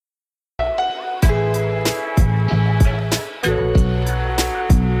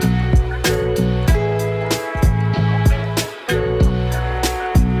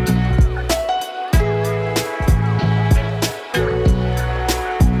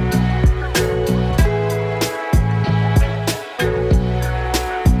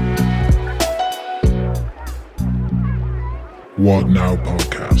What Now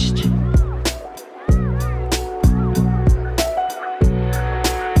podcast.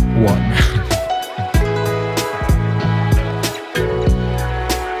 What Now?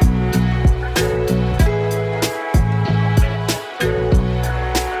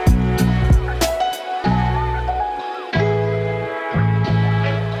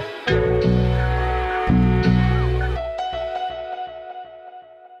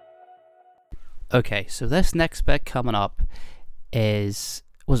 Okay, so this next bit coming up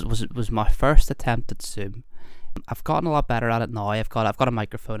was my first attempt at Zoom. I've gotten a lot better at it now. I've got a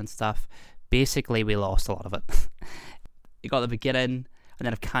microphone and stuff. Basically, we lost a lot of it. You got the beginning, and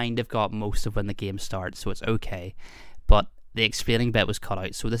then I've kind of got most of when the game starts, so it's okay. But the explaining bit was cut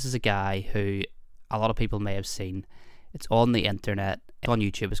out. So this is a guy who a lot of people may have seen. It's on the internet, it's on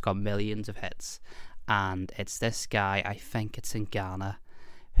YouTube. It's got millions of hits, and it's this guy. I think it's in Ghana,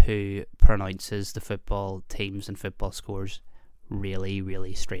 who pronounces the football teams and football scores really,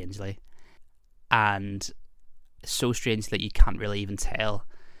 really strangely. And so strange that you can't really even tell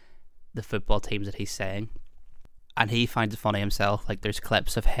the football teams that he's saying. And he finds it funny himself. Like, there's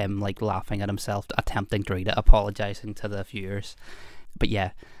clips of him like laughing at himself, attempting to read it, apologising to the viewers. But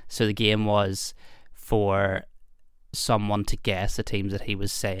yeah, so the game was for someone to guess the teams that he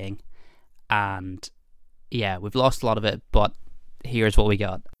was saying. And yeah, we've lost a lot of it, but here's what we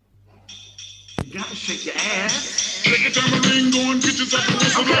got. You gotta shake your ass. Take a tambourine, go and get yourself a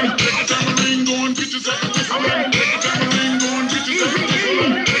whistle. Take a tambourine, go and get yourself a whistle. Take a tambourine, go and get yourself a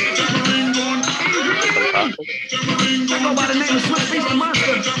whistle. Take a tambourine, go and tambourine, go. I go by the name of Swiss Beast the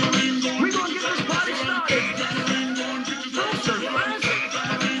Monster. We gonna get this party started.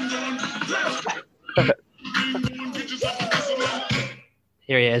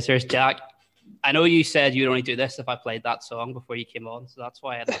 Here he is. Here's Jack. I know you said you'd only do this if I played that song before you came on, so that's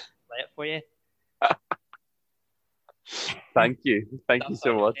why I had to play it for you. Thank you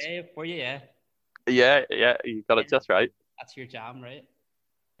so much. For you, yeah. Yeah, you got it just right. That's your jam, right?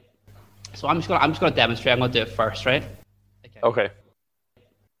 So I'm just gonna demonstrate. I'm gonna do it first, right? Okay.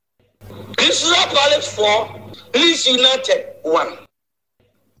 Crystal Palace 4, Leeds United 1.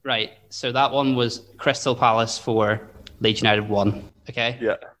 Right. So that one was Crystal Palace 4, Leeds United 1. Okay.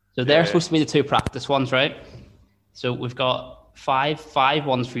 Yeah. So they're supposed to be the two practice ones, right? So we've got five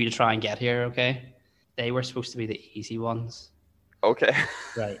ones for you to try and get here, okay? They were supposed to be the easy ones. Okay.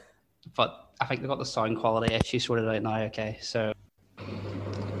 Right. But I think they've got the sound quality issue sorted out now, okay? So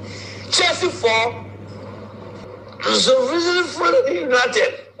Chelsea 4, Sheffield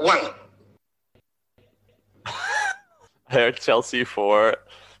United 1. Here, Chelsea 4,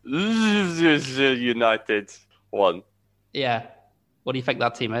 United 1. yeah. What do you think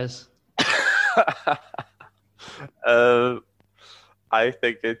that team is? I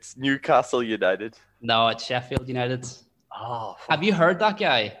think it's Newcastle United. No, it's Sheffield United. Oh, Have you heard that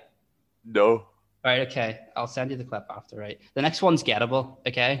guy? no. Right, okay. I'll send you the clip after, right? The next one's gettable,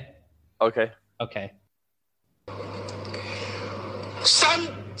 okay? Okay. Okay.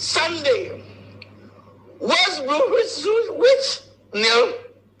 Sunday, West Bromwich nil,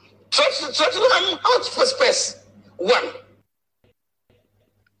 Tottenham Hotspur Spurs 1.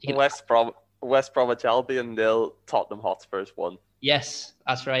 West Bromwich Albion 0, Tottenham Hotspurs 1. Yes,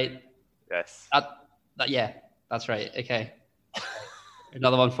 that's right. Yes. Yeah, that's right. Okay.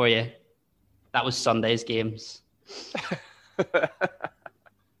 Another one for you. That was Sunday's games.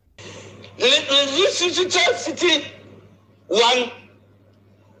 Leicester City 1.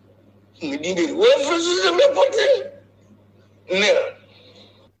 Nil.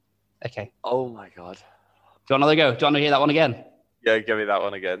 Okay. Oh my God. Do you want another go? Do you want to hear that one again? Yeah, give me that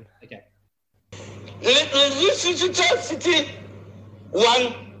one again. Okay. Leicester City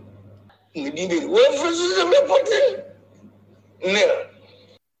 1. Nil.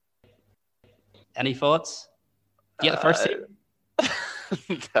 Any thoughts? Do you get the first team?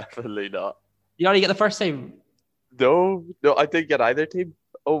 Definitely not. You already get the first team? No, I didn't get either team.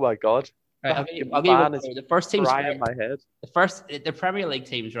 Oh my God. Right, I'll give you one. The first team's right in my head. the Premier League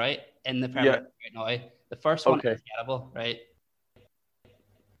teams, right? In the Premier League right now. The first one is gettable, right?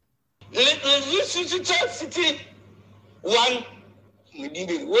 Leicester City 1.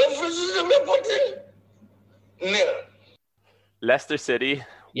 Nil. Leicester City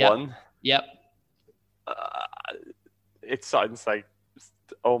Yep. 1. Yep. It sounds like,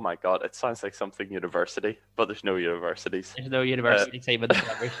 oh my God, it sounds like something university, but there's no universities. There's no university team in the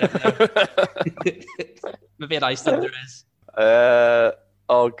Premiership now. Maybe in Iceland there is.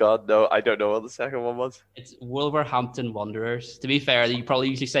 Oh God, no, I don't know what the second one was. It's Wolverhampton Wanderers. To be fair, you probably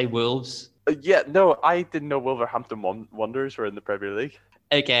usually say Wolves. Yeah, no, I didn't know Wolverhampton Wanderers were in the Premier League.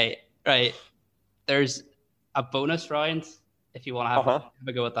 Okay, right. There's a bonus round if you want to have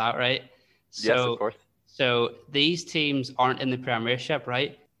a go at that, right? So, Yes, of course. So these teams aren't in the Premiership,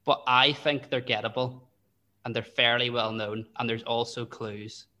 right? But I think they're gettable, and they're fairly well known, and there's also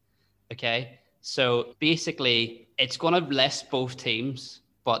clues. Okay, so basically, it's going to list both teams,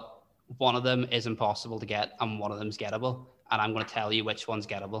 but one of them is impossible to get, and one of them's gettable. And I'm going to tell you which one's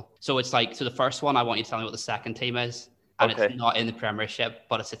gettable. So it's like, so the first one, I want you to tell me what the second team is, and it's not in the Premiership,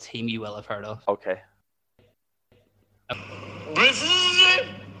 but it's a team you will have heard of. Okay. Brazil,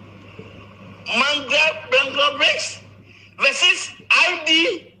 Manga Bangladesh versus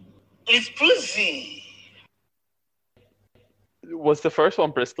ID is pussy. Was the first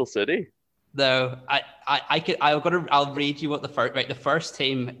one Bristol City? No, I'll read you what the first, right? The first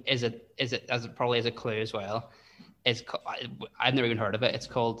team is probably as a clue as well. I've never even heard of it. It's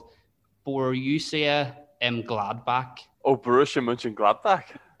called Borussia Gladbach. Oh, Borussia Mönchengladbach.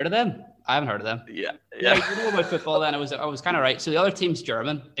 Heard of them? I haven't heard of them. Yeah. You know about football then. I was kind of right. So the other team's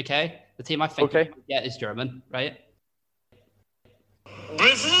German, okay? The team I think you get is German, right?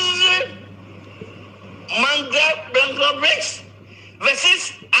 Brazil, Manga Bangladesh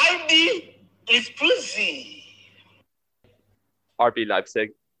versus ID is pussy. RB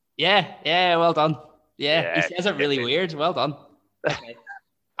Leipzig. Yeah, well done. Yeah, he says it really yeah. weird. Well done. Okay.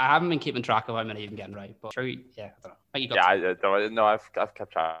 I haven't been keeping track of how many you've been getting right, but sure, yeah, I don't know. I think you got I've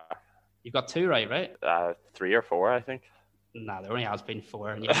kept track. You've got 2 right, right? 3 or 4, I think. Nah, there only has been 4,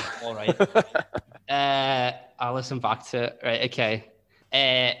 and you're all right. I'll listen back to it. Right, okay.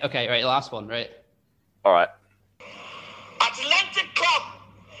 Okay, right, last one, right? All right. Atlantic Club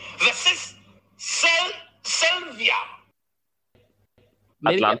versus Selvia.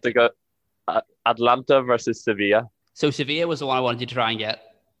 Maybe Atlanta versus Sevilla. So Sevilla was the one I wanted you to try and get.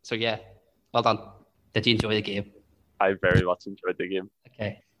 So yeah, well done. Did you enjoy the game? I very much enjoyed the game.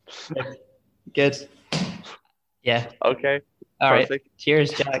 Okay. Good. Yeah. Okay. All Perfect. right.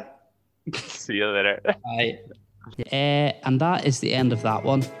 Cheers, Jack. See you later. Bye. And that is the end of that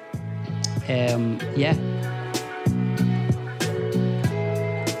one. Yeah.